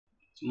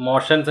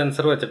Motion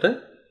sensor വെച്ചിട്ട്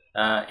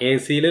A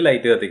സിയിൽ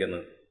light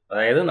കത്തിക്കുന്നത്.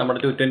 അതായത് നമ്മുടെ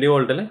 220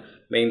 വോൾട്ടിൽ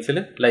മെയിൻസിൽ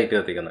ലൈറ്റ്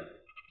കത്തിക്കുന്നത്.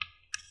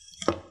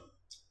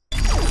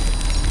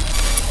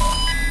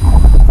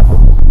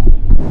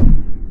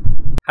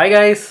 ഹായ്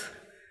ഗൈസ്,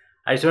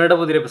 ഐശ്വര്യയുടെ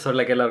പുതിയൊരു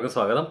എപ്പിസോഡിലേക്ക് എല്ലാവർക്കും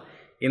സ്വാഗതം.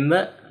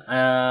 ഇന്ന്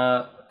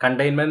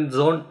കണ്ടെയ്ൻമെൻറ്റ്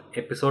സോൺ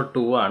എപ്പിസോഡ്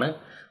 2 ആണ്.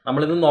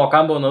 നമ്മളിന്ന്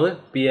നോക്കാൻ പോകുന്നത്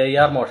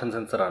PIR മോഷൻ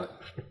സെൻസറാണ്.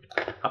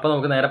 അപ്പോൾ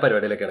നമുക്ക് നേരെ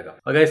പരിപാടിയിലേക്ക് എടുക്കാം.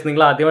 അപ്പോൾ ഗൈസ്,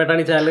 നിങ്ങൾ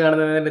ആദ്യമായിട്ടാണ് ഈ ചാനൽ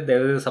കാണുന്നതെങ്കിൽ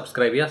ദയവായി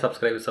സബ്സ്ക്രൈബ് ചെയ്യുക.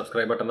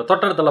 സബ്സ്ക്രൈബ് ബട്ടൻ്റെ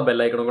തൊട്ടടുത്തുള്ള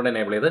ബെല്ലൈക്കണും കൂടെ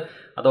എനേബിൾ ചെയ്ത്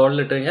അത്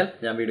ഓണിലിട്ട് കഴിഞ്ഞാൽ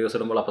ഞാൻ വീഡിയോസ്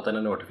ഇടുമ്പോൾ അപ്പോൾ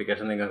തന്നെ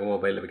നോട്ടിഫിക്കേഷൻ നിങ്ങൾക്ക്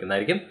മൊബൈലിൽ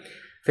ലഭിക്കുന്നതായിരിക്കും.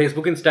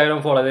 ഫേസ്ബുക്ക്, ഇൻസ്റ്റാഗ്രാം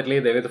ഫോളോ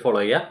ചെയ്തിട്ടില്ലെങ്കിൽ ദയവായി ഫോളോ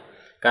ചെയ്യുക.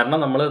 കാരണം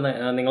നമ്മൾ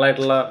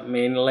നിങ്ങളായിട്ടുള്ള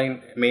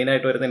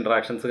മെയിനായിട്ട് വരുന്ന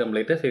ഇൻട്രാക്ഷൻസ്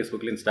കംപ്ലീറ്റ്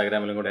ഫേസ്ബുക്കിൽ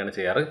ഇൻസ്റ്റാഗ്രാമിലും കൂടെയാണ്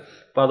ചെയ്യാറ്.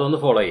 അപ്പോൾ അതൊന്ന്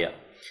ഫോളോ ചെയ്യുക.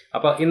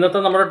 അപ്പോൾ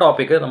ഇന്നത്തെ നമ്മുടെ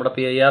ടോപ്പിക്ക് നമ്മുടെ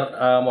PIR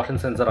മോഷൻ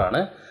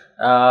സെൻസറാണ്.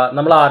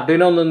 നമ്മൾ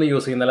ആർഡുയിനോ ഒന്നും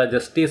യൂസ് ചെയ്യുന്നില്ല,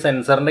 ജസ്റ്റ് ഈ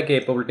സെൻസറിൻ്റെ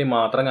കേപ്പബിലിറ്റി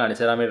മാത്രം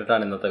കാണിച്ചു തരാൻ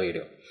വേണ്ടിയിട്ടാണ് ഇന്നത്തെ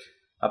വീഡിയോ.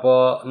 അപ്പോൾ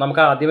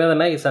നമുക്ക് ആദ്യമേ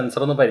തന്നെ ഈ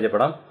സെൻസർ ഒന്ന്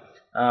പരിചയപ്പെടാം.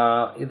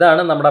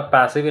 ഇതാണ് നമ്മുടെ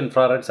പാസീവ്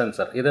ഇൻഫ്രാറെഡ്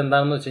സെൻസർ.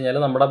 ഇതെന്താണെന്ന് വെച്ച് കഴിഞ്ഞാൽ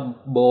നമ്മുടെ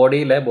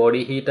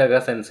ബോഡി ഹീറ്റൊക്കെ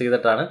സെൻസ്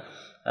ചെയ്തിട്ടാണ്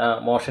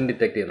മോഷൻ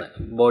ഡിറ്റക്ട് ചെയ്യുന്നത്.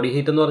 ബോഡി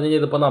ഹീറ്റ് എന്ന് പറഞ്ഞു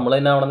കഴിഞ്ഞാൽ ഇതിപ്പോൾ നമ്മൾ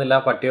തന്നെ ആവണമെന്നില്ല,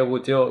 പട്ടിയോ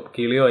പൂച്ചയോ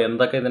കിളിയോ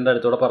എന്തൊക്കെ ഇതിൻ്റെ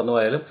അടുത്തൂടെ പറന്നു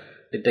പോയാലും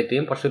ഡിറ്റക്ട്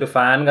ചെയ്യും. പക്ഷെ ഒരു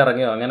ഫാൻ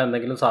കറങ്ങിയോ അങ്ങനെ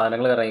എന്തെങ്കിലും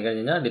സാധനങ്ങൾ കറങ്ങി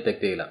കഴിഞ്ഞാൽ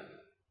ഡിറ്റക്ട് ചെയ്യില്ല.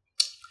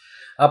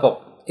 അപ്പോൾ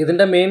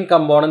ഇതിൻ്റെ മെയിൻ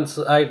കമ്പോണൻസ്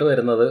ആയിട്ട്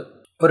വരുന്നത്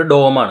ഒരു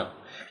ഡോമാണ്.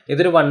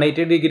 ഇതൊരു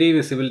 180 ഡിഗ്രി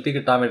വിസിബിലിറ്റി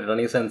കിട്ടാൻ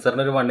വേണ്ടിയിട്ടാണ്, ഈ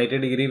സെൻസറിന് ഒരു 180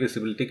 ഡിഗ്രി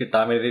വിസിബിലിറ്റി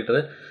കിട്ടാൻ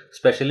വേണ്ടിയിട്ട്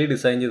സ്പെഷ്യലി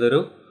ഡിസൈൻ ചെയ്തൊരു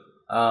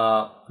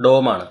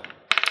ഡോമാണ്.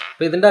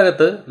 അപ്പോൾ ഇതിൻ്റെ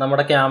അകത്ത്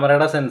നമ്മുടെ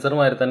ക്യാമറയുടെ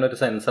സെൻസറുമാതിരി തന്നെ ഒരു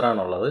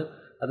സെൻസറാണുള്ളത്.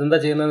 അതെന്താ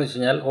ചെയ്യുന്നതെന്ന് വെച്ച്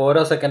കഴിഞ്ഞാൽ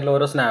ഓരോ സെക്കൻഡിലും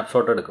ഓരോ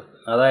സ്നാപ്ഷോട്ട് എടുക്കും.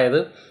 അതായത്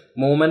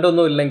മൂവ്മെൻ്റ്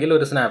ഒന്നും ഇല്ലെങ്കിൽ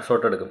ഒരു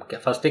സ്നാപ്ഷോട്ട് എടുക്കും.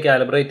 ഫസ്റ്റ്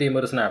കാലിബ്രേറ്റ്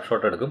ചെയ്യുമ്പോൾ ഒരു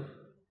സ്നാപ്ഷോട്ട് എടുക്കും.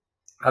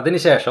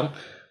 അതിനുശേഷം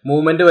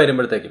മൂവ്മെൻറ്റ്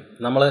വരുമ്പോഴത്തേക്കും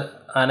നമ്മൾ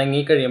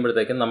അനങ്ങി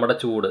കഴിയുമ്പോഴത്തേക്കും നമ്മുടെ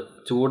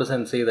ചൂട്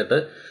സെൻസ് ചെയ്തിട്ട്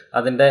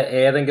അതിൻ്റെ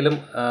ഏതെങ്കിലും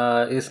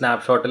ഈ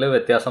സ്നാപ്ഷോട്ടിൽ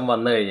വ്യത്യാസം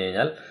വന്നു കഴിഞ്ഞ്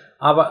കഴിഞ്ഞാൽ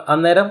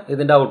അന്നേരം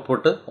ഇതിൻ്റെ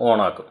ഔട്ട്പുട്ട്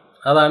ഓണാക്കും.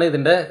 അതാണ്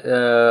ഇതിൻ്റെ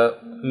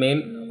മെയിൻ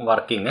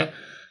വർക്കിംഗ്.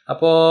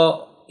 അപ്പോൾ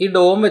ഈ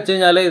ഡോം വെച്ച്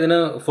കഴിഞ്ഞാൽ ഇതിന്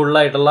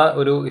ഫുള്ളായിട്ടുള്ള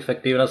ഒരു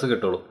ഇഫക്റ്റീവ്നെസ്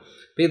കിട്ടുള്ളൂ.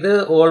 അപ്പോൾ ഇത്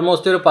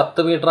ഓൾമോസ്റ്റ് ഒരു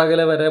 10 മീറ്റർ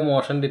അകലെ വരെ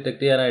മോഷൻ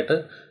ഡിറ്റക്ട് ചെയ്യാനായിട്ട്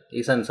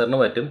ഈ സെൻസറിന്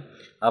പറ്റും.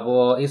 അപ്പോൾ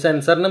ഈ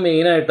സെൻസറിന്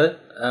മെയിനായിട്ട്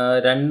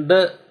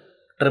 2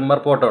 ട്രിമ്മർ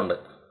പോട്ടുണ്ട്.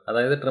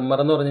 അതായത് ട്രിമ്മർ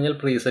എന്ന് പറഞ്ഞു കഴിഞ്ഞാൽ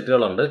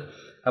പ്രീസെറ്റുകളുണ്ട്.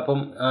 അപ്പം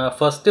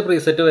ഫസ്റ്റ്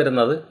പ്രീസെറ്റ്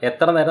വരുന്നത്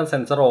എത്ര നേരം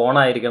സെൻസർ ഓൺ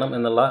ആയിരിക്കണം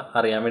എന്നുള്ള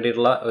അറിയാൻ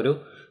വേണ്ടിയിട്ടുള്ള ഒരു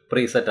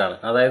പ്രീസെറ്റാണ്.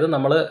 അതായത്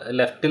നമ്മൾ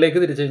ലെഫ്റ്റിലേക്ക്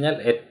തിരിച്ചു കഴിഞ്ഞാൽ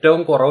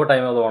ഏറ്റവും കുറവ്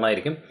ടൈം അത് ഓൺ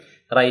ആയിരിക്കും.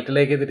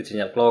 റൈറ്റിലേക്ക് തിരിച്ചു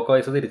കഴിഞ്ഞാൽ ക്ലോക്ക്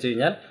വൈസ് തിരിച്ചു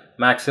കഴിഞ്ഞാൽ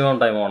മാക്സിമം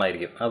ടൈം ഓൺ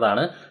ആയിരിക്കും.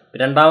 അതാണ്.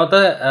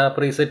 രണ്ടാമത്തെ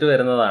പ്രീസെറ്റ്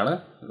വരുന്നതാണ്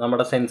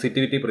നമ്മുടെ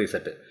സെൻസിറ്റിവിറ്റി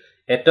പ്രീസെറ്റ്.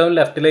 ഏറ്റവും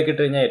ലെഫ്റ്റിലേക്ക്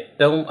ഇട്ട് കഴിഞ്ഞാൽ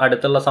ഏറ്റവും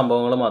അടുത്തുള്ള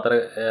സംഭവങ്ങൾ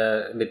മാത്രമേ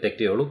ഡിറ്റക്ട്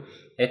ചെയ്യുള്ളൂ.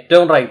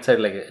 ഏറ്റവും റൈറ്റ്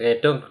സൈഡിലേക്ക്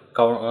ഏറ്റവും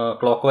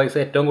ക്ലോക്ക് വൈസ്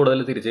ഏറ്റവും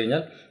കൂടുതൽ തിരിച്ചു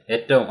കഴിഞ്ഞാൽ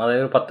ഏറ്റവും,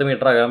 അതായത് 10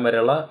 മീറ്റർ അകം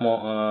വരെയുള്ള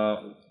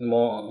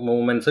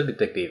മൂവ്മെൻറ്റ്സ്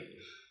ഡിറ്റക്ട് ചെയ്യും.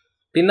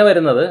 പിന്നെ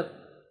വരുന്നത്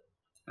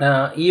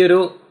ഈ ഒരു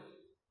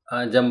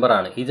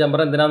ജമ്പറാണ്. ഈ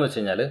ജമ്പർ എന്തിനാണെന്ന് വെച്ച്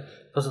കഴിഞ്ഞാൽ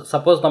ഇപ്പോൾ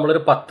സപ്പോസ്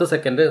നമ്മളൊരു 10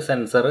 സെക്കൻഡ്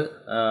സെൻസർ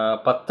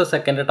 10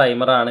 സെക്കൻഡ്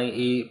ടൈമറാണ്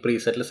ഈ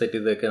പ്രീസെറ്റിൽ സെറ്റ്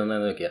ചെയ്ത്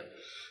വെക്കുന്നതെന്ന് വെക്കുക.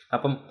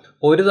 അപ്പം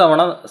ഒരു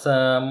തവണ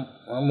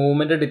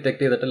മൂവ്മെൻറ്റ്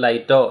ഡിറ്റക്ട് ചെയ്തിട്ട്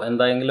ലൈറ്റോ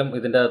എന്തെങ്കിലും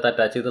ഇതിൻ്റെ അകത്ത്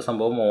അറ്റാച്ച് ചെയ്ത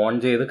സംഭവം ഓൺ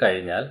ചെയ്ത്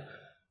കഴിഞ്ഞാൽ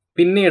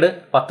പിന്നീട്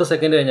 10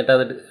 സെക്കൻഡ് കഴിഞ്ഞിട്ട്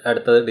അത്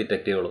അടുത്തത്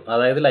ഡിറ്റക്ട് ചെയ്യുള്ളൂ.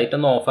 അതായത് ലൈറ്റ്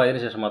ഒന്ന് ഓഫ് ആയതിനു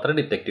ശേഷം മാത്രമേ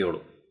ഡിറ്റക്ട് ചെയ്യുള്ളൂ.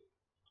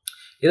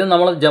 ഇത്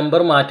നമ്മൾ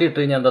ജമ്പർ മാറ്റിയിട്ട്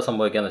കഴിഞ്ഞാൽ എന്താ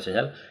സംഭവിക്കുകയെന്ന് വെച്ച്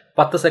കഴിഞ്ഞാൽ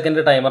 10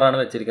 സെക്കൻഡ് ടൈമറാണ്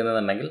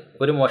വെച്ചിരിക്കുന്നതെന്നുണ്ടെങ്കിൽ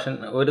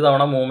ഒരു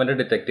തവണ മൂവ്മെൻറ്റ്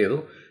ഡിറ്റക്ട്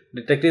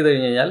ചെയ്ത്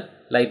കഴിഞ്ഞ് കഴിഞ്ഞാൽ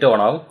ലൈറ്റ്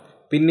ഓൺ ആവും.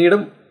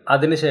 പിന്നീടും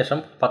അതിനുശേഷം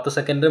 10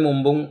 സെക്കൻഡ്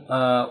മുമ്പും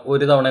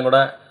ഒരു തവണയും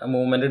കൂടെ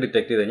മൂവ്മെൻറ്റ്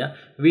ഡിറ്റക്ട് ചെയ്ത് കഴിഞ്ഞാൽ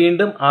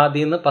വീണ്ടും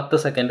ആദ്യം നിന്ന്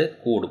 10 സെക്കൻഡ്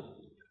കൂടും.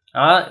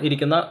 ആ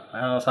ഇരിക്കുന്ന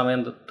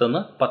സമയത്ത്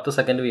നിന്ന് 10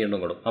 സെക്കൻഡ് വീണ്ടും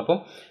കൂടും. അപ്പം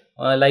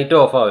ലൈറ്റ്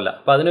ഓഫ് ആവില്ല.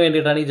 അപ്പോൾ അതിന്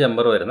വേണ്ടിയിട്ടാണ് ഈ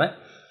ജമ്പർ വരുന്നത്.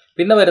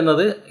 പിന്നെ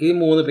വരുന്നത് ഈ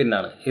 3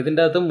 പിന്നാണ്.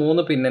 ഇതിൻ്റെ അകത്ത്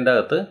 3 പിന്നിൻ്റെ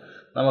അകത്ത്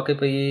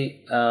നമുക്കിപ്പോൾ ഈ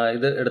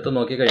ഇത് എടുത്ത്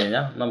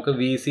നോക്കിക്കഴിഞ്ഞാൽ നമുക്ക്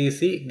VCC,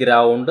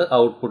 ഗ്രൗണ്ട്,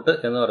 ഔട്ട്പുട്ട്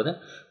എന്ന് പറഞ്ഞ്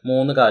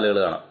 3 കാലുകൾ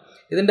കാണാം.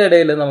 ഇതിൻ്റെ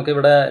ഇടയിൽ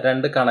നമുക്കിവിടെ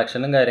 2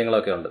 കണക്ഷനും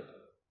കാര്യങ്ങളൊക്കെ ഉണ്ട്,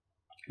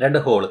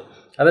 2 ഹോള്.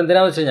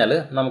 അതെന്തിനാണെന്ന് വെച്ച് കഴിഞ്ഞാൽ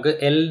നമുക്ക്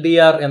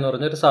LDR എന്ന്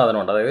പറഞ്ഞൊരു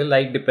സാധനമുണ്ട്, അതായത്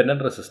ലൈറ്റ്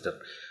ഡിപ്പെൻഡൻറ്റ് റെസിസ്റ്റർ.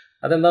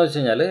 അതെന്താണെന്ന് വെച്ച്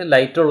കഴിഞ്ഞാൽ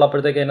ലൈറ്റ്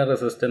ഉള്ളപ്പോഴത്തേക്ക് അതിന്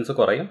റെസിസ്റ്റൻസ്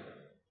കുറയും,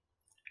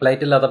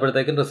 ലൈറ്റ്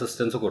ഇല്ലാത്തപ്പോഴത്തേക്കും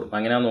റെസിസ്റ്റൻസ് കൂടും.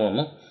 അങ്ങനെയാണെന്ന്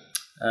തോന്നുന്നു.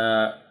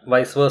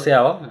 വൈസ് വേഴ്സ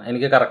ആവാം,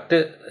 എനിക്ക് കറക്റ്റ്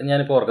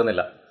ഞാനിപ്പോൾ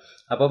ഓർക്കുന്നില്ല.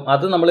 അപ്പം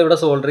അത് നമ്മളിവിടെ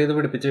സോൾഡർ ചെയ്ത്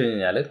പിടിപ്പിച്ച്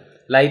കഴിഞ്ഞാൽ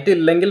ലൈറ്റ്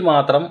ഇല്ലെങ്കിൽ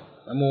മാത്രം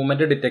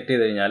മൂവ്മെൻറ്റ് ഡിറ്റക്ട്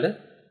ചെയ്ത് കഴിഞ്ഞാൽ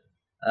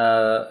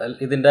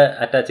ഇതിൻ്റെ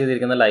അറ്റാച്ച്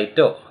ചെയ്തിരിക്കുന്ന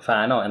ലൈറ്റോ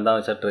ഫാനോ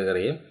എന്താണെന്ന് വെച്ചാൽ ട്രിഗർ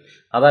ചെയ്യും.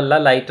 അതല്ല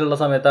ലൈറ്റുള്ള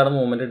സമയത്താണ്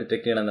മൂവ്മെൻറ്റ്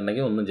ഡിറ്റക്ട്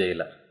ചെയ്യണമെന്നുണ്ടെങ്കിൽ ഒന്നും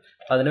ചെയ്യില്ല.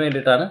 അതിന്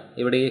വേണ്ടിയിട്ടാണ്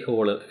ഇവിടെ ഈ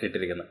ഹോള്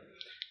ഇട്ടിരിക്കുന്നത്.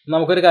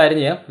 നമുക്കൊരു കാര്യം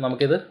ചെയ്യാം,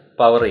 നമുക്കിത്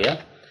പവർ ചെയ്യാം.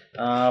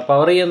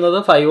 പവർ ചെയ്യുന്നത്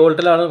 5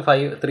 വോൾട്ടിലാണ്.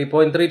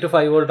 3.3 to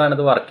 5 വോൾട്ടാണ്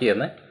ഇത് വർക്ക്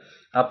ചെയ്യുന്നത്.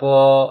 അപ്പോൾ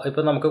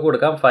ഇപ്പോൾ നമുക്ക്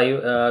കൊടുക്കാം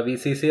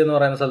VCC എന്ന്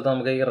പറയുന്ന സ്ഥലത്ത്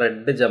നമുക്ക് ഈ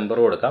റെഡ് ജമ്പർ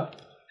കൊടുക്കാം,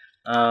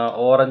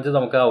 ഓറഞ്ച്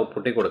നമുക്ക്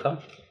ഔട്ട്പുട്ടിൽ കൊടുക്കാം,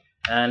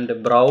 ആൻഡ്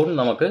ബ്രൗൺ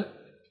നമുക്ക്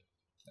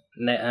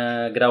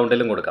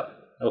ഗ്രൗണ്ടിലും കൊടുക്കാം.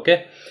 ഓക്കെ.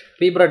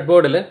 അപ്പോൾ ഈ ബ്രെഡ്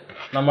ബോർഡിൽ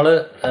നമ്മൾ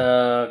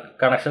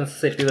കണക്ഷൻസ്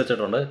സെറ്റ് ചെയ്ത്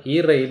വെച്ചിട്ടുണ്ട്. ഈ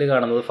റെയിൽ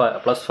കാണുന്നത്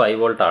 +5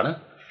 വോൾട്ടാണ്,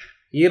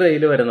 ഈ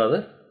റെയിൽ വരുന്നത്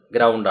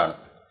ഗ്രൗണ്ടാണ്.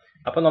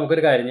 അപ്പോൾ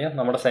നമുക്കൊരു കാര്യം ചെയ്യാം,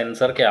 നമ്മുടെ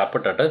സെൻസർ ക്യാപ്പ്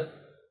ഇട്ടിട്ട്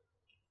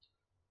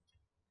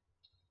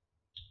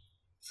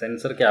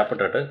സെൻസർ ക്യാപ്പ്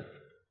ഇട്ടിട്ട്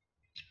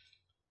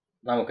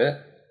നമുക്ക്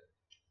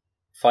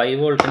 5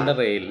 വോൾട്ടിൻ്റെ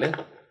റെയിലിൽ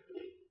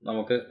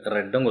നമുക്ക്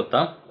റെഡും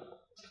കുത്താം,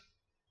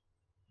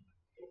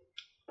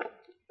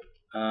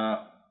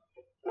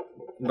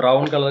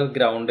 ബ്രൗൺ കളർ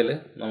ഗ്രൗണ്ടിൽ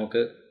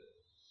നമുക്ക്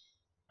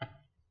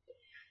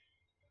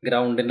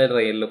ഗ്രൗണ്ടിൻ്റെ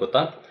റെയിലിൽ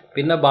കുത്താം.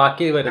 പിന്നെ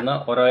ബാക്കി വരുന്ന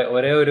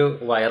ഒരേ ഒരു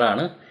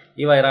വയറാണ്,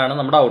 ഈ വയറാണ്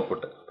നമ്മുടെ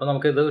ഔട്ട്പുട്ട്. അപ്പോൾ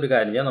നമുക്കിത് ഒരു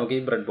കാര്യം ചെയ്യാം, നമുക്ക്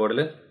ഈ ബ്രെഡ്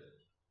ബോർഡിൽ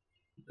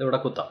ഇവിടെ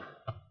കുത്താം.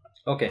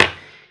 ഓക്കെ,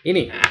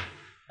 ഇനി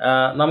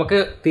നമുക്ക്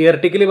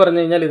തിയറിറ്റിക്കലി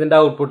പറഞ്ഞു കഴിഞ്ഞാൽ ഇതിൻ്റെ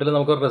ഔട്ട്പുട്ടിൽ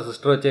നമുക്ക്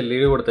റെസിസ്റ്റർ വെച്ച്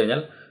LED കൊടുത്തു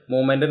കഴിഞ്ഞാൽ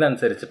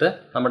മൂവ്മെൻറ്റിനനുസരിച്ചിട്ട്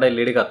നമ്മുടെ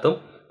LED കത്തും.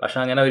 പക്ഷെ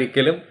അങ്ങനെ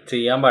ഒരിക്കലും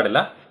ചെയ്യാൻ പാടില്ല.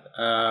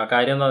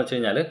 കാര്യം എന്താണെന്ന് വെച്ച്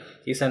കഴിഞ്ഞാൽ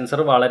ഈ സെൻസർ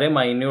വളരെ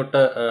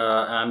മൈന്യൂട്ട്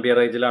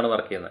ആംബിയറേജിലാണ്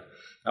വർക്ക് ചെയ്യുന്നത്.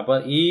 അപ്പോൾ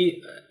ഈ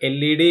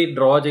LED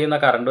ഡ്രോ ചെയ്യുന്ന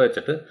കറണ്ട്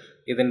വെച്ചിട്ട്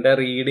ഇതിൻ്റെ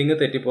റീഡിങ്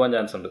തെറ്റിപ്പോകാൻ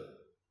ചാൻസ് ഉണ്ട്.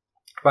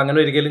 അപ്പോൾ അങ്ങനെ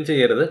ഒരിക്കലും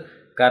ചെയ്യരുത്,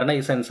 കാരണം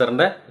ഈ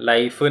സെൻസറിൻ്റെ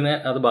ലൈഫിനെ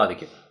അത്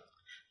ബാധിക്കും.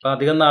 അപ്പോൾ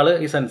അധികം നാൾ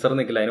ഈ സെൻസർ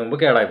നിൽക്കില്ല, അതിന് മുമ്പ്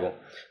കേടായി പോകും.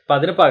 അപ്പോൾ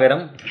അതിന് പകരം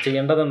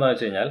ചെയ്യേണ്ടത് എന്താണെന്ന്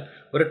വെച്ച് കഴിഞ്ഞാൽ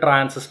ഒരു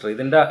ട്രാൻസിസ്റ്റർ,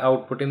 ഇതിൻ്റെ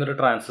ഔട്ട്പുട്ടിൽ നിന്ന് ഒരു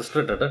ട്രാൻസിസ്റ്റർ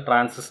ഇട്ടിട്ട്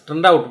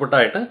ട്രാൻസിസ്റ്ററിൻ്റെ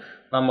ഔട്ട്പുട്ടായിട്ട്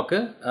നമുക്ക്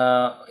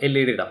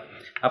LED ഇടാം.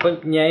 അപ്പം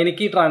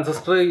എനിക്ക് ഈ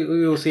ട്രാൻസിസ്റ്റർ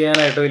യൂസ്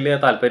ചെയ്യാനായിട്ട് വലിയ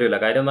താല്പര്യമില്ല.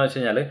 കാര്യം എന്താണെന്ന് വെച്ച്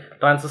കഴിഞ്ഞാൽ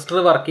ട്രാൻസിസ്റ്റർ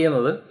വർക്ക്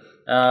ചെയ്യുന്നത്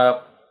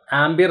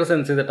ആംബിയർ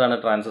സെൻസ് ചെയ്തിട്ടാണ്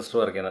ട്രാൻസിസ്റ്റർ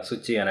വർക്ക് ചെയ്യുന്നത്,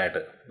 സ്വിച്ച്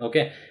ചെയ്യാനായിട്ട്.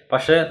 ഓക്കെ,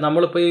 പക്ഷേ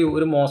നമ്മളിപ്പോൾ ഈ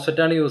ഒരു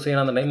മോസ്ഫെറ്റാണ് യൂസ്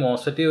ചെയ്യണമെന്നുണ്ടെങ്കിൽ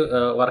മോസ്ഫെറ്റ്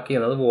വർക്ക്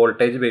ചെയ്യുന്നത്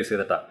വോൾട്ടേജ് ബേസ്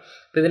ചെയ്തിട്ടാണ്.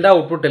 അപ്പോൾ ഇതിൻ്റെ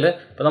ഔട്ട്പുട്ടിൽ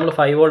ഇപ്പോൾ നമ്മൾ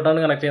 5 വോൾട്ടാണ്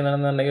കണക്ട്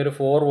ചെയ്യുന്നതെന്നുണ്ടെങ്കിൽ ഒരു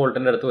 4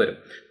 വോൾട്ടിൻ്റെ അടുത്ത് വരും.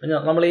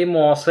 നമ്മൾ ഈ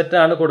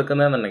മോസ്ഫെറ്റാണ്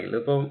കൊടുക്കുന്നതെന്നുണ്ടെങ്കിൽ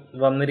ഇപ്പോൾ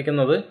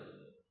വന്നിരിക്കുന്നത്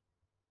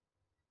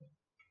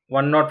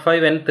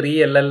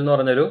 105N3LL എന്ന്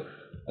പറഞ്ഞൊരു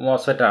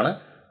മോസ്ഫെറ്റാണ്.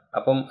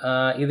 അപ്പം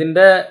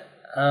ഇതിൻ്റെ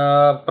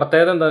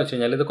പ്രത്യേകത എന്താണെന്ന് വെച്ച്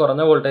കഴിഞ്ഞാൽ ഇത്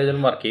കുറഞ്ഞ വോൾട്ടേജിൽ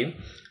വർക്ക് ചെയ്യും.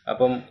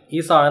 അപ്പം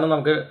ഈ സാധനം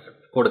നമുക്ക്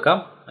കൊടുക്കാം.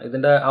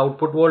 ഇതിൻ്റെ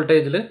ഔട്ട്പുട്ട്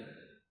വോൾട്ടേജിൽ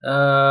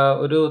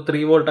ഒരു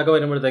 3 വോൾട്ടൊക്കെ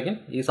വരുമ്പോഴത്തേക്കും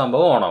ഈ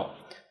സംഭവം ഓണാവും.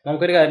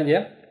 നമുക്കൊരു കാര്യം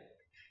ചെയ്യാം,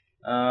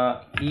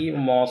 ഈ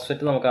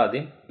മോസ്ഫെറ്റ് നമുക്ക്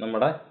ആദ്യം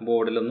നമ്മുടെ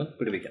ബോർഡിലൊന്ന്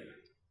പിടിപ്പിക്കാം.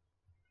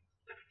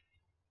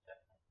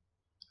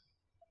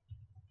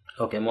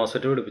 ഓക്കെ,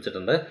 മോസ്ഫെറ്റ്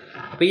പിടിപ്പിച്ചിട്ടുണ്ട്.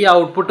 അപ്പോൾ ഈ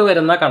ഔട്ട്പുട്ട്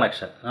വരുന്ന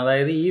കണക്ഷൻ,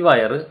 അതായത് ഈ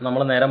വയർ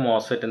നമ്മൾ നേരെ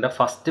മോസ്ഫെറ്റിൻ്റെ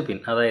ഫസ്റ്റ് പിൻ,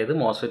 അതായത്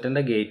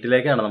മോസ്ഫെറ്റിൻ്റെ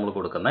ഗേറ്റിലേക്കാണ് നമ്മൾ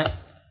കൊടുക്കുന്നത്.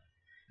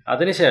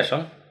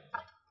 അതിനുശേഷം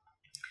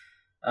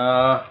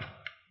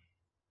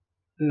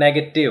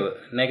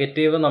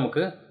നെഗറ്റീവ്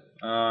നമുക്ക്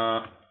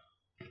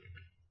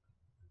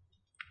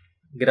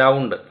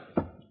ഗ്രൗണ്ട്,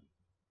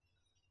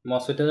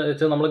 മോസ്ഫെറ്റ്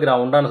വെച്ച് നമ്മൾ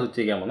ഗ്രൗണ്ടാണ് സ്വിച്ച്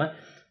ചെയ്യാൻ പോകുന്നത്.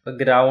 അപ്പോൾ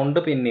ഗ്രൗണ്ട്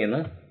പിന്നിൽ നിന്ന്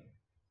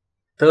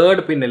 3rd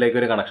പിന്നിലേക്ക്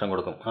ഒരു കണക്ഷൻ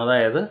കൊടുക്കും,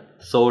 അതായത്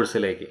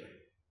സോഴ്സിലേക്ക്.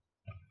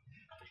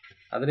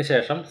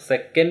 അതിനുശേഷം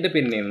സെക്കൻഡ്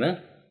പിന്നിൽ നിന്ന്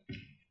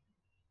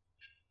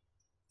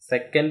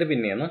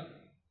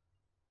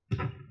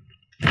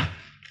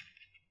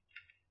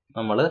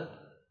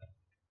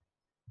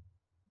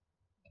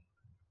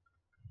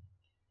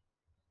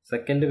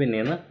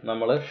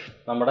നമ്മൾ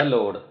നമ്മുടെ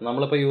ലോഡ്,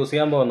 നമ്മളിപ്പോൾ യൂസ്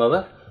ചെയ്യാൻ പോകുന്നത്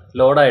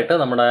ലോഡായിട്ട്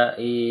നമ്മുടെ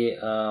ഈ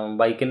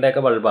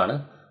ബൈക്കിൻ്റെയൊക്കെ ബൾബാണ്.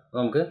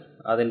 നമുക്ക്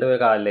അതിൻ്റെ ഒരു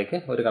കാലിലേക്ക്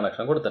ഒരു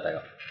കണക്ഷൻ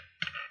കൊടുത്തിട്ടേക്കാം.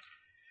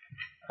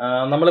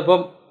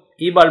 നമ്മളിപ്പം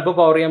ഈ ബൾബ്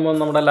പവർ ചെയ്യാൻ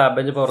പോകുന്നത് നമ്മുടെ ലാബ്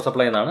ബെഞ്ച് പവർ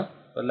സപ്ലൈ എന്നാണ്.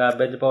 അപ്പോൾ ലാബ്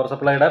ബെഞ്ച് പവർ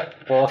സപ്ലൈയുടെ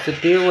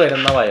പോസിറ്റീവ്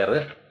വരുന്ന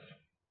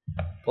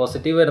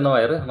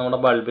വയർ നമ്മുടെ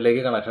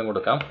ബൾബിലേക്ക് കണക്ഷൻ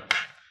കൊടുക്കാം.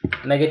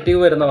 നെഗറ്റീവ്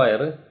വരുന്ന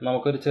വയർ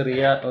നമുക്കൊരു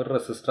ചെറിയ ഒരു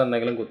റെസിസ്റ്റർ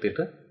എന്തെങ്കിലും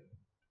കുത്തിയിട്ട്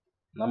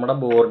നമ്മുടെ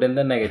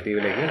ബോർഡിൻ്റെ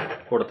നെഗറ്റീവിലേക്ക്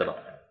കൊടുത്തിടാം.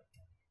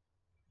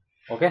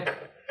 ഓക്കെ,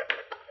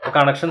 അപ്പോൾ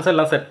കണക്ഷൻസ്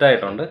എല്ലാം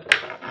സെറ്റായിട്ടുണ്ട്.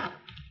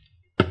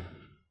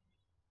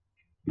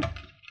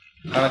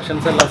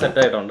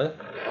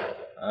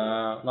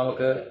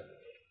 നമുക്ക്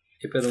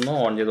ഇപ്പോൾ ഇതൊന്ന്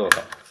ഓൺ ചെയ്ത്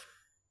നോക്കാം.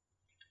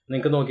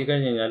 നിങ്ങൾക്ക്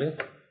നോക്കിക്കഴിഞ്ഞ് കഴിഞ്ഞാൽ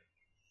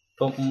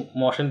ഇപ്പം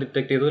മോഷൻ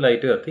ഡിറ്റക്ട് ചെയ്തു,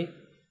 ലൈറ്റ് കത്തി,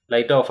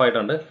 ലൈറ്റ് ഓഫ്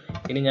ആയിട്ടുണ്ട്.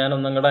 ഇനി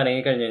ഞാനൊന്നും കൂടെ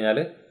അനങ്ങി കഴിഞ്ഞ് കഴിഞ്ഞാൽ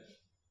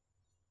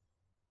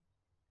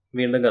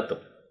വീണ്ടും കത്തും,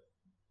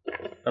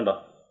 കണ്ടോ?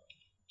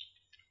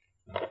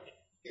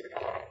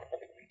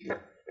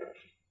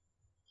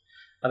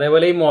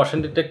 അതേപോലെ ഈ മോഷൻ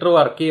ഡിറ്റക്ടർ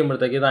വർക്ക്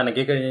ചെയ്യുമ്പോഴത്തേക്ക് ഇത്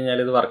അനക്കി കഴിഞ്ഞ് കഴിഞ്ഞാൽ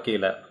ഇത് വർക്ക്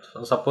ചെയ്യില്ല.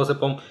 സപ്പോസ്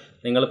ഇപ്പം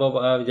നിങ്ങളിപ്പോൾ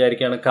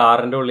വിചാരിക്കുകയാണ്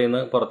കാറിൻ്റെ ഉള്ളിൽ നിന്ന്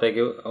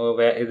പുറത്തേക്ക്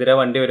എതിരെ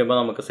വണ്ടി വരുമ്പോൾ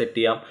നമുക്ക് സെറ്റ്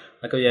ചെയ്യാം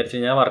എന്നൊക്കെ വിചാരിച്ച്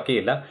കഴിഞ്ഞാൽ വർക്ക്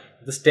ചെയ്യില്ല.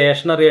 ഇത്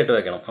സ്റ്റേഷനറി ആയിട്ട്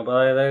വെക്കണം. അപ്പോൾ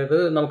അതായത്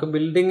നമുക്ക്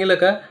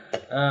ബിൽഡിങ്ങിലൊക്കെ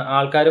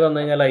ആൾക്കാർ വന്നു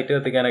കഴിഞ്ഞാൽ ലൈറ്റ്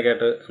കത്തിക്കാനൊക്കെ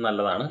ആയിട്ട്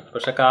നല്ലതാണ്.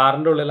 പക്ഷേ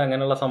കാറിൻ്റെ ഉള്ളിൽ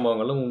അങ്ങനെയുള്ള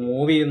സംഭവങ്ങൾ,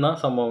 മൂവ് ചെയ്യുന്ന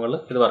സംഭവങ്ങൾ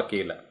ഇത് വർക്ക്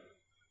ചെയ്യില്ല.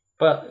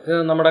 ഇപ്പോൾ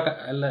നമ്മുടെ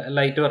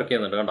ലൈറ്റ് വർക്ക്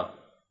ചെയ്യുന്നുണ്ട്, കണ്ടോ?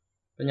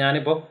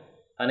 ഞാനിപ്പോൾ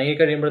അനങ്ങി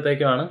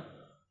കഴിയുമ്പോഴത്തേക്കുമാണ്,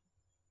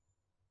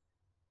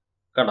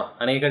 കണ്ടോ?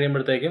 അനങ്ങി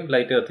കഴിയുമ്പോഴത്തേക്കും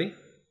ലൈറ്റ് കത്തി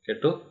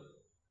കെട്ടു.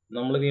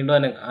 നമ്മൾ വീണ്ടും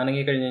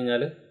അനങ്ങി കഴിഞ്ഞ്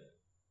കഴിഞ്ഞാൽ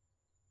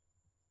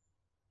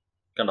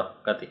കണ്ടോ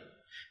കത്തി.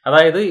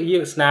 അതായത് ഈ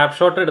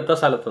സ്നാപ്ഷോട്ട് എടുത്ത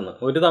സ്ഥലത്തുനിന്ന്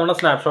ഒരു തവണ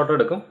സ്നാപ്ഷോട്ട്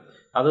എടുക്കും,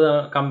 അത്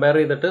കമ്പയർ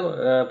ചെയ്തിട്ട്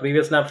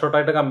പ്രീവിയസ്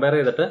സ്നാപ്ഷോട്ടായിട്ട് കമ്പയർ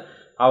ചെയ്തിട്ട്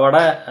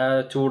അവിടെ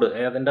ചൂട്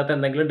അതിൻ്റെ അകത്ത്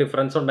എന്തെങ്കിലും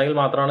ഡിഫറൻസ് ഉണ്ടെങ്കിൽ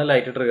മാത്രമാണ്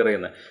ലൈറ്റ് ട്രിഗർ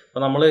ചെയ്യുന്നത്.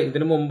 അപ്പോൾ നമ്മൾ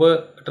ഇതിനു മുമ്പ്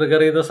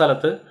ട്രിഗർ ചെയ്ത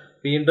സ്ഥലത്ത്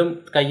വീണ്ടും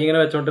കൈ ഇങ്ങനെ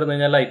വെച്ചുകൊണ്ടിരുന്ന്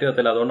കഴിഞ്ഞാൽ ലൈറ്റ്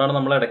കത്തില്ല. അതുകൊണ്ടാണ്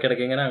നമ്മൾ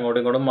ഇടയ്ക്കിടയ്ക്ക് ഇങ്ങനെ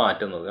അങ്ങോട്ടും ഇങ്ങോട്ടും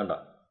മാറ്റുന്നത്, കണ്ടോ?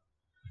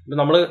 ഇപ്പം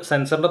നമ്മൾ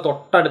സെൻസറിൻ്റെ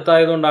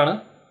തൊട്ടടുത്തായതുകൊണ്ടാണ്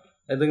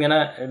ഇതിങ്ങനെ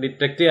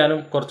ഡിറ്റക്റ്റ് ചെയ്യാനും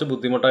കുറച്ച്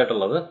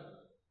ബുദ്ധിമുട്ടായിട്ടുള്ളത്.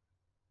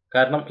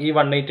 കാരണം ഈ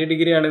 180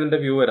 ഡിഗ്രിയാണ് ഇതിൻ്റെ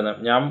വ്യൂ വരുന്നത്.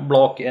 ഞാൻ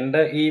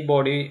എൻ്റെ ഈ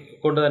ബോഡി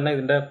കൊണ്ട് തന്നെ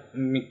ഇതിൻ്റെ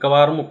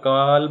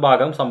മുക്കാൽ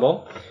ഭാഗം സംഭവം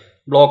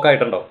ബ്ലോക്ക്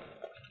ആയിട്ടുണ്ടാവും.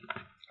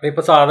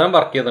 ഇപ്പോൾ സാധനം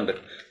വർക്ക് ചെയ്യുന്നുണ്ട്.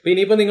 അപ്പോൾ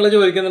ഇനിയിപ്പോൾ നിങ്ങൾ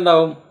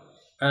ചോദിക്കുന്നുണ്ടാവും,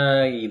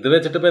 ഇത്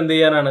വെച്ചിട്ട് ഇപ്പോൾ എന്ത്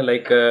ചെയ്യാനാണ്?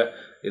 ലൈക്ക്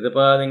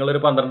ഇതിപ്പോൾ നിങ്ങളൊരു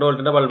 12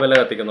 വോൾട്ടിൻ്റെ ബൾബല്ലേ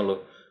കത്തിക്കുന്നുള്ളൂ,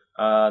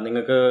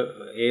 നിങ്ങൾക്ക്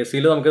എ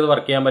സിയിൽ നമുക്കിത്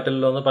വർക്ക് ചെയ്യാൻ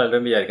പറ്റില്ലല്ലോ എന്ന്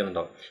പലരും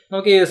വിചാരിക്കുന്നുണ്ടാവും.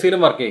 നമുക്ക് എ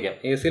സിയിലും വർക്ക് ചെയ്യിക്കാം.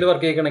 എ സിയിൽ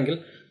വർക്ക് ചെയ്യിക്കണമെങ്കിൽ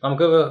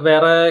നമുക്ക്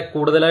വേറെ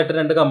കൂടുതലായിട്ട്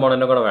 2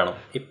 കമ്പോണൻറ്റും കൂടെ വേണം.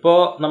 ഇപ്പോൾ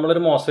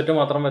നമ്മളൊരു മോസ്ഫെറ്റ്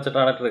മാത്രം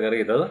വെച്ചിട്ടാണ് ട്രിഗർ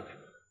ചെയ്തത്.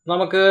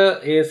 നമുക്ക്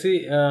എ സി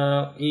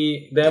ഈ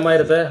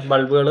ഇതേമാതിരത്തെ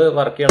ബൾബുകൾ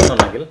വർക്ക്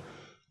ചെയ്യണമെന്നുണ്ടെങ്കിൽ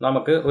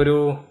നമുക്ക് ഒരു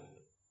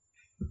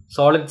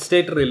സോളിഡ്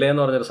സ്റ്റേറ്റ് റിലേ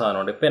എന്ന് പറഞ്ഞൊരു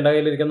സാധനമുണ്ട്. ഇപ്പോൾ എൻ്റെ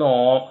കയ്യിലിരിക്കുന്ന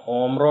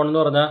ഓംറോൺ എന്ന്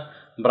പറഞ്ഞ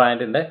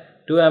ബ്രാൻഡിൻ്റെ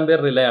 2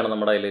 ആംപിയർ റിലേ ആണ്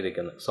നമ്മുടെ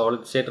കയ്യിലിരിക്കുന്നത്.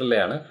 സോളിഡ് സ്റ്റേറ്റ് റിലേ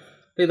ആണ്.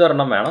 അപ്പോൾ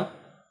ഇതൊരെണ്ണം വേണം.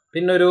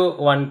 പിന്നെ ഒരു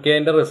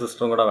 1Kൻ്റെ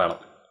റെസിസ്റ്ററും കൂടെ വേണം.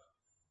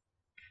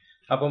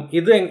 അപ്പം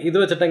ഇത്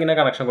വെച്ചിട്ട് എങ്ങനെ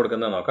കണക്ഷൻ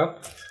കൊടുക്കുന്നത് നോക്കാം.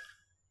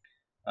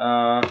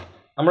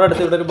 നമ്മുടെ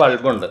അടുത്ത് ഇവിടെ ഒരു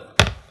ബൾബുണ്ട്.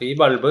 അപ്പോൾ ഈ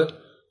ബൾബ്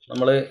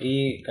നമ്മൾ ഈ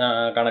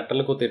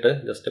കണക്ടറിൽ കുത്തിയിട്ട്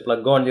ജസ്റ്റ്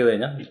പ്ലഗ് ഓൺ ചെയ്ത്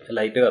കഴിഞ്ഞാൽ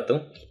ലൈറ്റ് കത്തും.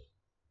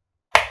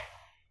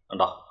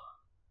 ഉണ്ടോ?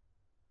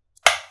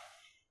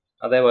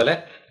 അതേപോലെ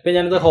ഇപ്പം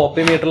ഞാനിത്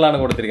ഹോപ്പി മീറ്ററിലാണ്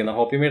കൊടുത്തിരിക്കുന്നത്.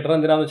 ഹോപ്പി മീറ്റർ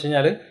എന്തിനാണെന്ന് വെച്ച്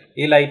കഴിഞ്ഞാൽ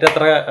ഈ ലൈറ്റ്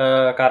എത്ര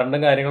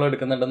കറണ്ടും കാര്യങ്ങളും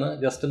എടുക്കുന്നുണ്ടെന്ന്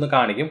ജസ്റ്റ് ഒന്ന്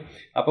കാണിക്കും.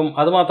 അപ്പം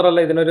അത്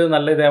മാത്രമല്ല, ഇതിനൊരു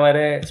നല്ല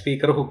ഇതേമാതിരി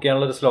സ്പീക്കർ ഹുക്ക്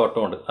ചെയ്യാനുള്ളൊരു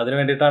സ്ലോട്ടും ഉണ്ട്. അതിന്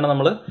വേണ്ടിയിട്ടാണ്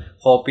നമ്മൾ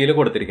ഹോപ്പിയിൽ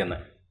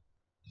കൊടുത്തിരിക്കുന്നത്.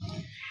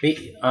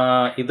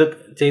 ഇത്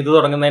ചെയ്തു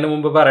തുടങ്ങുന്നതിന്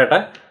മുമ്പ് പറയട്ടെ,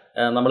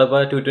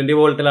 നമ്മളിപ്പോൾ 220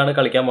 വോൾട്ടിലാണ്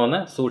കളിക്കാൻ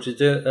പോകുന്നത്.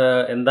 സൂക്ഷിച്ച്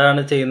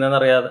എന്താണ് ചെയ്യുന്നതെന്ന്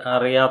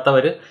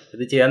അറിയാത്തവർ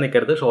ഇത് ചെയ്യാൻ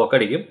നിൽക്കരുത്, ഷോക്ക്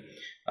അടിക്കും.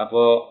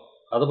 അപ്പോൾ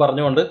അത്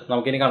പറഞ്ഞുകൊണ്ട്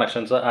നമുക്കിനി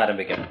കണക്ഷൻസ്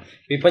ആരംഭിക്കാം.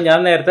 ഇപ്പം ഞാൻ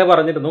നേരത്തെ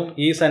പറഞ്ഞിരുന്നു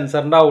ഈ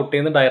സെൻസറിൻ്റെ ഔട്ടിൽ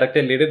നിന്ന്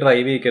ഡയറക്റ്റ് LED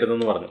ഡ്രൈവ്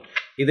ചെയ്യിക്കരുതെന്ന് പറഞ്ഞു.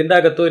 ഇതിൻ്റെ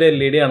അകത്ത് ഒരു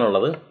LED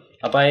ആണുള്ളത്.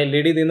 അപ്പോൾ ആ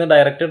LED ഇതിൽ നിന്ന്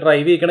ഡയറക്റ്റ്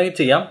ഡ്രൈവ് ചെയ്യിക്കണമെങ്കിൽ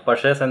ചെയ്യാം,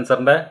 പക്ഷേ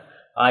സെൻസറിൻ്റെ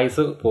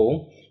ആയുസ് പോവും.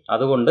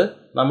 അതുകൊണ്ട്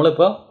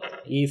നമ്മളിപ്പോൾ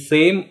ഈ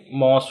സെയിം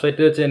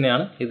മോസ്ഫെറ്റ് വെച്ച്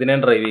തന്നെയാണ് ഇതിനെ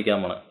ഡ്രൈവ്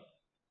ചെയ്യിക്കാൻ പോകുന്നത്.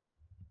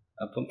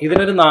 അപ്പം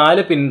ഇതിനൊരു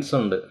 4 പിൻസ്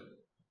ഉണ്ട്.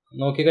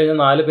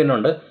 നോക്കിക്കഴിഞ്ഞാൽ 4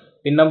 പിന്നുണ്ട്.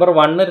 പിൻ നമ്പർ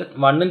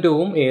 1ഉം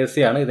 2ഉം AC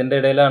ആണ്. ഇതിൻ്റെ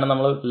ഇടയിലാണ്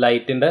നമ്മൾ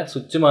ലൈറ്റിൻ്റെ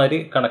സ്വിച്ച് മാതിരി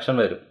കണക്ഷൻ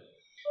വരും.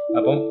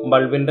 അപ്പം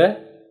ബൾബിൻ്റെ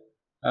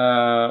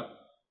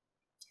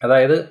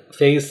അതായത്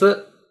ഫേസ്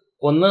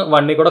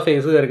 1ൽ കൂടെ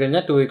ഫേസ് കയറി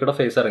കഴിഞ്ഞാൽ 2ൽ കൂടെ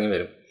ഫേസ് ഇറങ്ങി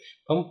വരും.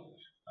 അപ്പം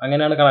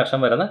അങ്ങനെയാണ് കണക്ഷൻ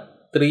വരുന്നത്.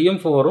 3ഉം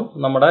 4ഉം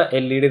നമ്മുടെ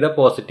LED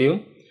പോസിറ്റീവും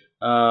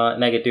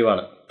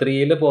നെഗറ്റീവാണ്.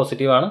 3ൽ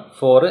പോസിറ്റീവാണ്,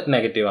 4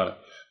 നെഗറ്റീവാണ്.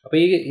 അപ്പോൾ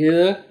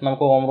ഇത്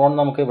നമുക്ക് ഓംറോൺ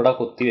നമുക്ക് ഇവിടെ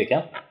കുത്തി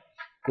വയ്ക്കാം.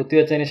 കുത്തി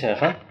വെച്ചതിന്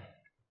ശേഷം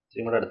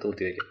ഇവിടെ അടുത്ത്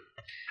കുത്തി വയ്ക്കും.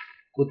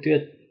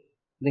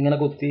 ഇതിങ്ങനെ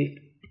കുത്തി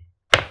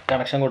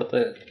കണക്ഷൻ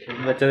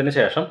വെച്ചതിന്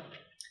ശേഷം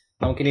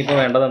നമുക്കിനിയിപ്പോൾ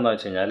വേണ്ടത് എന്താണെന്ന്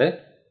വെച്ച് കഴിഞ്ഞാൽ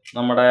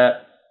നമ്മുടെ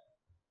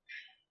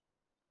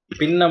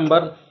പിൻ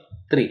നമ്പർ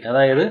 3,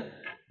 അതായത്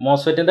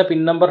മോസ്ഫെറ്റിൻ്റെ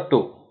പിൻ നമ്പർ 2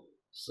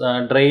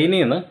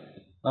 ഡ്രെയിനിൽ നിന്ന്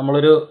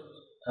നമ്മളൊരു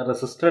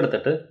റെസിസ്റ്റർ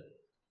എടുത്തിട്ട്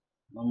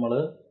നമ്മൾ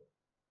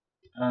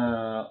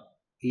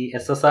ഈ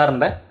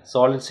SSRൻ്റെ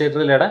സോളിഡ് സ്റ്റേറ്റ്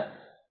റിലേയുടെ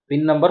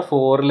പിൻ നമ്പർ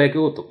 4ലേക്ക്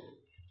കുത്തും.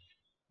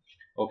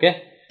 ഓക്കെ,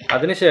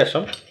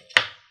 അതിനുശേഷം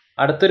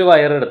അടുത്തൊരു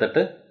വയർ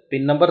എടുത്തിട്ട്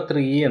പിൻ നമ്പർ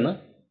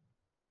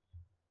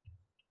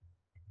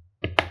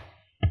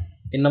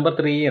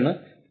 3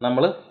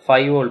 നമ്മൾ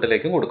 5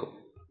 വോൾട്ടിലേക്ക് കൊടുക്കും.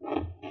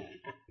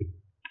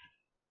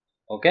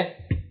 ഓക്കെ,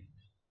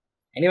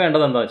 ഇനി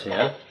വേണ്ടത് എന്താണെന്ന് വെച്ച്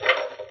കഴിഞ്ഞാൽ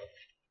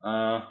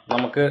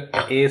നമുക്ക്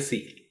AC,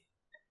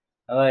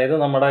 അതായത്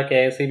നമ്മുടെ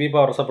KSEB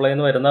പവർ സപ്ലൈയിൽ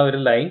നിന്ന് വരുന്ന ഒരു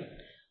ലൈൻ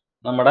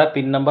നമ്മുടെ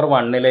പിൻ നമ്പർ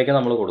 1ലേക്ക്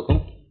നമ്മൾ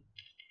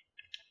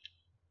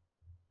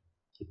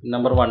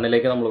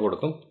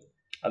കൊടുക്കും.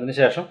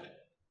 അതിനുശേഷം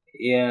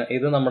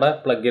ഇത് നമ്മുടെ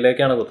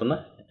പ്ലഗിലേക്കാണ് കുത്തുന്നത്.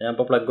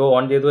 ഞാനിപ്പോൾ പ്ലഗ്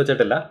ഓൺ ചെയ്ത്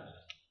വെച്ചിട്ടില്ല.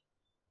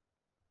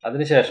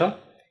 അതിനുശേഷം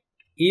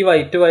ഈ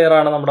വൈറ്റ്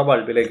വയറാണ് നമ്മുടെ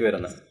ബൾബിലേക്ക്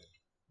വരുന്നത്.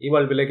 ഈ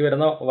ബൾബിലേക്ക്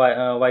വരുന്ന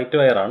വൈറ്റ്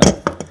വയറാണ്.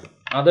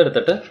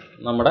 അതെടുത്തിട്ട്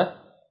നമ്മുടെ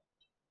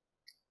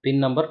പിൻ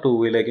നമ്പർ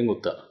 2ലേക്കും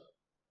കുത്തുക.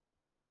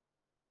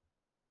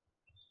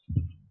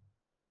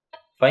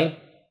 ഫൈൻ.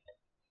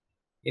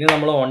 ഇനി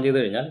നമ്മൾ ഓൺ ചെയ്ത്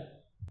കഴിഞ്ഞാൽ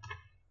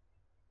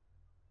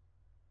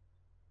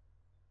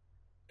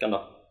കണ്ടോ?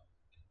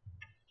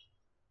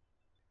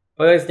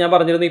 അപ്പോൾ ഞാൻ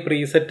പറഞ്ഞിരുന്നു ഈ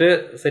പ്രീസെറ്റ്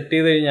സെറ്റ്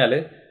ചെയ്ത് കഴിഞ്ഞാൽ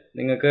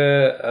നിങ്ങൾക്ക്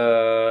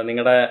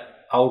നിങ്ങളുടെ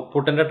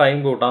ഔട്ട്പുട്ടിൻ്റെ ടൈം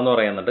കൂട്ടാമെന്ന്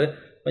പറയുന്നുണ്ട്.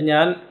 അപ്പം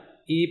ഞാൻ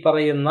ഈ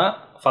പറയുന്ന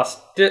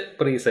ഫസ്റ്റ്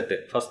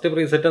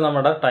പ്രീസെറ്റ്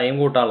നമ്മുടെ ടൈം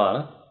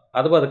കൂട്ടാനുള്ളതാണ്.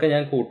 അത് പതുക്കെ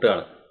ഞാൻ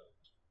കൂട്ടുകയാണ്.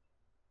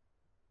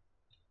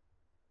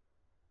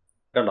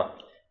 കണ്ടോ?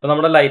 ഇപ്പം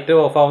നമ്മുടെ ലൈറ്റ്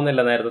ഓഫ്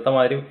ആവുന്നില്ല. നേരത്തെ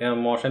മാതിരി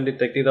മോഷൻ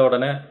ഡിറ്റക്ട് ചെയ്ത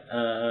ഉടനെ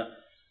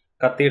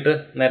കത്തിയിട്ട്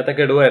നേരത്തെ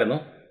കെടുവായിരുന്നു.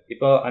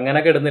 ഇപ്പോൾ അങ്ങനെ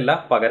കെടുന്നില്ല,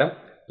 പകരം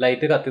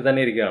ലൈറ്റ് കത്തി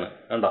തന്നെ ഇരിക്കുകയാണ്.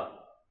 കണ്ടോ?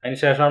 അതിന്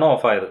ശേഷമാണ്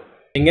ഓഫായത്.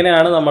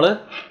 ഇങ്ങനെയാണ് നമ്മൾ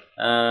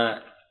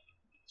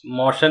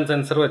മോഷൻ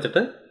സെൻസർ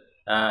വെച്ചിട്ട്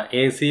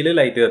AC-യിൽ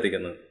ലൈറ്റ്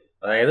കത്തിക്കുന്നത്.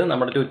 അതായത്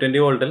നമ്മുടെ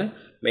 220 വോൾട്ടിൽ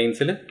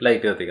മെയിൻസിൽ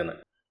ലൈറ്റ് കത്തിക്കുന്നത്.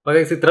 അപ്പോൾ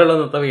ഗൈസ്, ഇത്രയുള്ള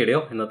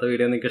ഇന്നത്തെ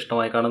വീഡിയോ നിങ്ങൾക്ക്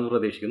ഇഷ്ടമായി കാണുമെന്ന്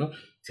പ്രതീക്ഷിക്കുന്നു.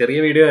 ചെറിയ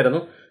വീഡിയോ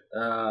ആയിരുന്നു.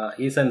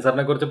 ഈ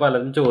സെൻസറിനെ കുറിച്ച്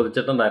പലരും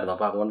ചോദിച്ചിട്ടുണ്ടായിരുന്നു.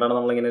 അപ്പോൾ അതുകൊണ്ടാണ്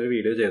നമ്മളിങ്ങനെ ഒരു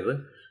വീഡിയോ ചെയ്തത്.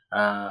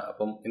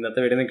 അപ്പം ഇന്നത്തെ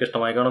വീഡിയോ നിങ്ങൾക്ക്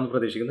ഇഷ്ടമായി കാണുമെന്ന്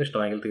പ്രതീക്ഷിക്കുന്നു.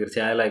 ഇഷ്ടമായെങ്കിൽ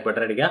തീർച്ചയായും ലൈക്ക്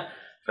ബട്ടൺ അടിക്കുക,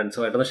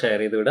 ഫ്രണ്ട്സുമായിട്ടൊന്ന് ഷെയർ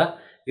ചെയ്ത് വിടുക.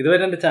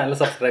 ഇതുവരെ എൻ്റെ ചാനൽ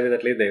സബ്സ്ക്രൈബ്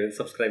ചെയ്തിട്ടില്ലെങ്കിൽ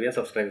ദയവായി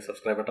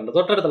സബ്സ്ക്രൈബ് ബട്ടൻ്റെ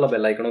തൊട്ടടുത്തുള്ള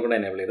ബെല്ലൈക്കണും കൂടെ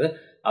എനേബിൾ ചെയ്ത്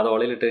അത്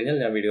ഓളിൽ ഇട്ട് കഴിഞ്ഞാൽ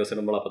ഞാൻ വീഡിയോസ്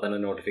ഇടുമ്പോൾ അപ്പോൾ തന്നെ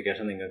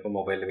നോട്ടിഫിക്കേഷൻ നിങ്ങൾക്ക്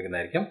മൊബൈലിൽ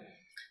ലഭിക്കുന്നതായിരിക്കും.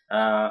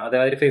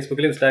 അതേമാതിരി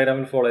ഫേസ്ബുക്കിൽ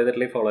ഇൻസ്റ്റാഗ്രാമിൽ ഫോളോ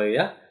ചെയ്തിട്ടില്ലെങ്കിൽ ഫോളോ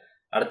ചെയ്യുക.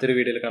 അടുത്തൊരു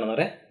വീഡിയോയിൽ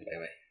കാണുന്നവരെ ബൈ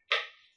ബൈ.